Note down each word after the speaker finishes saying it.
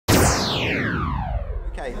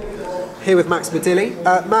Okay, here with Max Bodilly.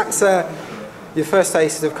 Max, your first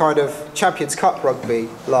taste of kind of Champions Cup rugby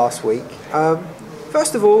last week.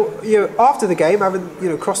 First of all, after the game,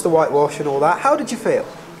 having crossed the whitewash and all that, how did you feel?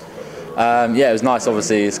 Yeah, it was nice.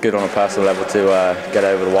 Obviously, it's good on a personal level to get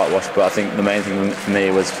over the whitewash. But I think the main thing for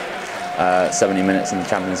me was 70 minutes in the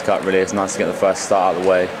Champions Cup. Really, it's nice to get the first start out of the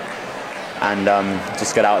way and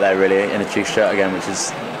just get out there really in a Chiefs shirt again, which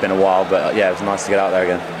has been a while. But yeah, it was nice to get out there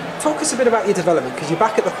again. Talk us a bit about your development, because you're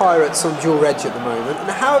back at the Pirates on dual reg at the moment.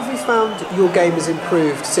 And how have you found your game has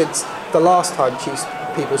improved since the last time Chiefs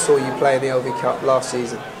people saw you play in the LV Cup last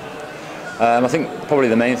season? I think probably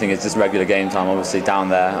the main thing is just regular game time. Obviously down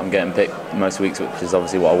there I'm getting picked most weeks, which is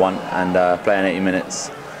obviously what I want, and playing 80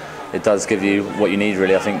 minutes, it does give you what you need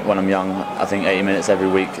really. I think when I'm young, I think 80 minutes every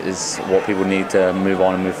week is what people need to move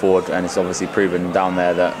on and move forward, and it's obviously proven down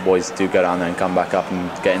there that boys do go down there and come back up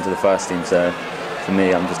and get into the first team. So for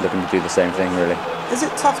me, I'm just looking to do the same thing really. Is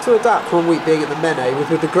it tough to adapt one week being at the Mene,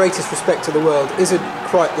 with the greatest respect to the world, isn't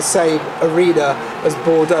quite the same arena as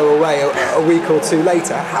Bordeaux away a week or two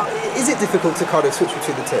later? How, is it difficult to kind of switch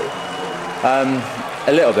between the two?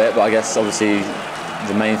 A little bit, but I guess obviously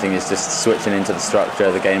the main thing is just switching into the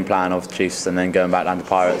structure, the game plan of Chiefs, and then going back down to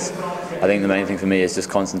Pirates. I think the main thing for me is just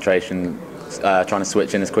concentration, trying to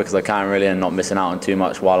switch in as quick as I can really, and not missing out on too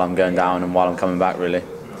much while I'm going down and while I'm coming back really.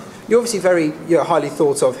 You're obviously very highly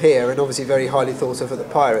thought of here, and obviously very highly thought of at the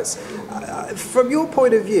Pirates. From your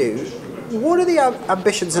point of view, what are the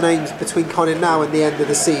ambitions and aims between kind of now and the end of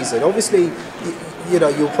the season? Obviously,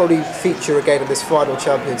 you'll probably feature again in this final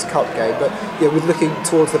Champions Cup game, but with looking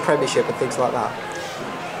towards the Premiership and things like that.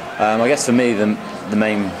 I guess for me, the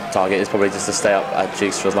main target is probably just to stay up at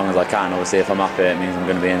Chiefs for as long as I can. Obviously, if I'm up here, it means I'm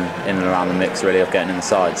going to be in and around the mix really of getting in the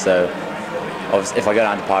side. So obviously, if I go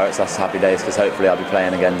down to Pirates, that's happy days, because hopefully I'll be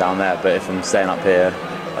playing again down there. But if I'm staying up here,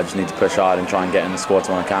 I just need to push hard and try and get in the squads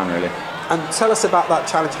when I can really. And tell us about that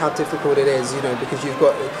challenge, how difficult it is, because you've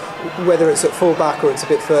got, whether it's at full-back or it's a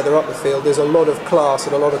bit further up the field, there's a lot of class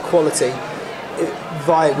and a lot of quality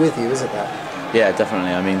vying with you, isn't there? Yeah,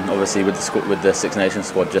 definitely. I mean, obviously with the Six Nations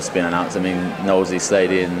squad just being announced, I mean, Knowlesy,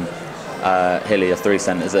 Slady and Hilly are three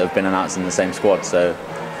centres that have been announced in the same squad. So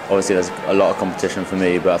obviously there's a lot of competition for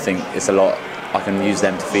me, but I think it's a lot I can use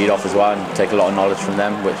them to feed off as well and take a lot of knowledge from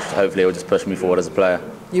them, which hopefully will just push me forward as a player.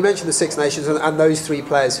 You mentioned the Six Nations and those three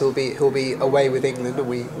players who'll be away with England, and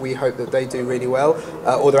we hope that they do really well,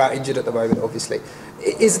 or they're out injured at the moment obviously.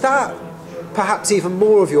 Is that perhaps even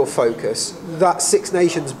more of your focus, that Six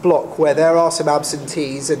Nations block where there are some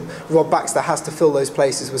absentees and Rob Baxter has to fill those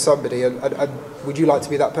places with somebody, and would you like to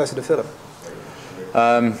be that person to fill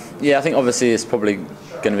them? Yeah, I think obviously it's probably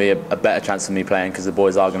going to be a better chance of me playing, because the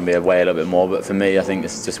boys are going to be away a little bit more, but for me I think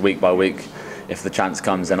it's just week by week. If the chance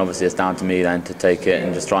comes, then obviously it's down to me then to take it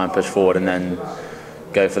and just try and push forward, and then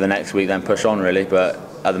go for the next week, then push on really. But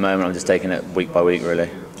at the moment I'm just taking it week by week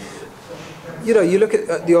really. You look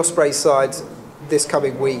at the Ospreys side this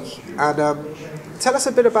coming week, and tell us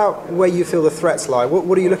a bit about where you feel the threats lie.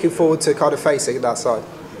 What are you looking forward to kind of facing in that side?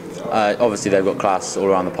 Obviously they've got class all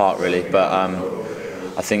around the park really, but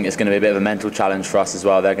I think it's going to be a bit of a mental challenge for us as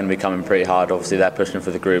well. They're going to be coming pretty hard. Obviously they're pushing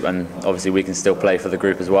for the group, and obviously we can still play for the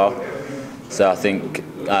group as well. So I think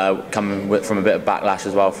coming from a bit of backlash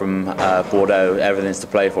as well from Bordeaux, everything's to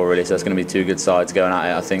play for really. So it's going to be two good sides going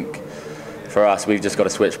at it. I think for us, we've just got to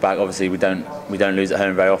switch back. Obviously we don't lose at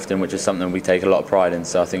home very often, which is something we take a lot of pride in.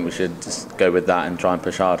 So I think we should just go with that and try and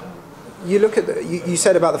push hard. You look at you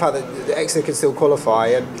said about the fact that Exeter can still qualify,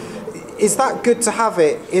 and is that good to have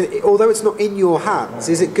it, although it's not in your hands,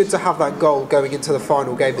 is it good to have that goal going into the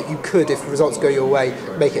final game that you could, if results go your way,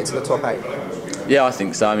 make it into the top 8? Yeah, I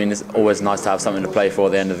think so. I mean, it's always nice to have something to play for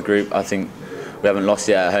at the end of the group. I think we haven't lost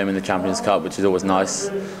yet at home in the Champions Cup, which is always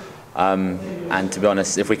nice. And to be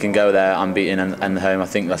honest, if we can go there unbeaten and home, I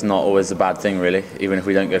think that's not always a bad thing really. Even if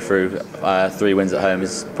we don't go through, 3 wins at home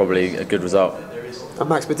is probably a good result. And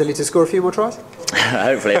Max Bodilly to score a few more tries?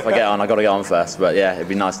 Hopefully, if I get on, I've got to get on first. But yeah, it'd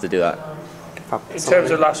be nice to do that. In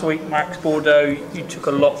terms of last week, Max, Bordeaux, you took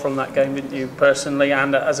a lot from that game, didn't you, personally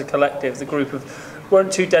and as a collective? The group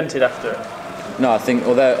weren't too dented after it. No, I think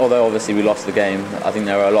although obviously we lost the game, I think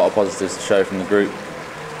there were a lot of positives to show from the group.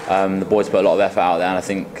 The boys put a lot of effort out there, and I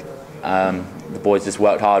think the boys just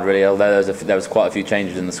worked hard really. Although there was quite a few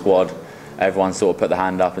changes in the squad, everyone sort of put the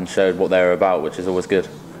hand up and showed what they were about, which is always good.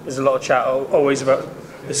 There's a lot of chat always about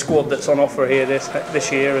the squad that's on offer here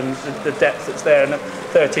this year, and the depth that's there, and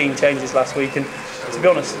 13 changes last week, and to be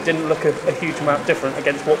honest it didn't look a huge amount different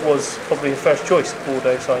against what was probably the first choice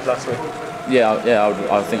Bordeaux side last week. Yeah,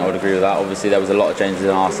 I think I would agree with that. Obviously there was a lot of changes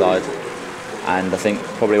on our side, And I think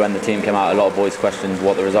probably when the team came out, a lot of boys questioned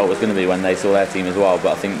what the result was going to be when they saw their team as well.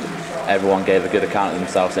 But I think everyone gave a good account of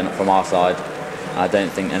themselves from our side. I don't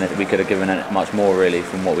think we could have given it much more really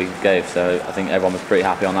from what we gave. So I think everyone was pretty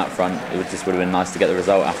happy on that front. It just would have been nice to get the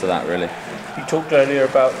result after that, really. You talked earlier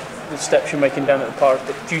about the steps you're making down at the park,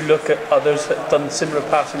 but do you look at others that have done similar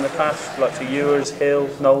paths in the past, like to Ewers, Hill,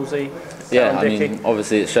 Knowlesy? Yeah, I mean,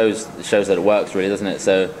 obviously it shows that it works, really, doesn't it?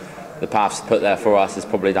 So the paths put there for us is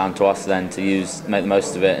probably down to us then to make the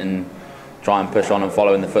most of it and try and push on and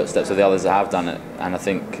follow in the footsteps of the others that have done it. And I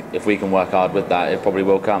think if we can work hard with that, it probably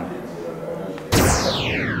will come.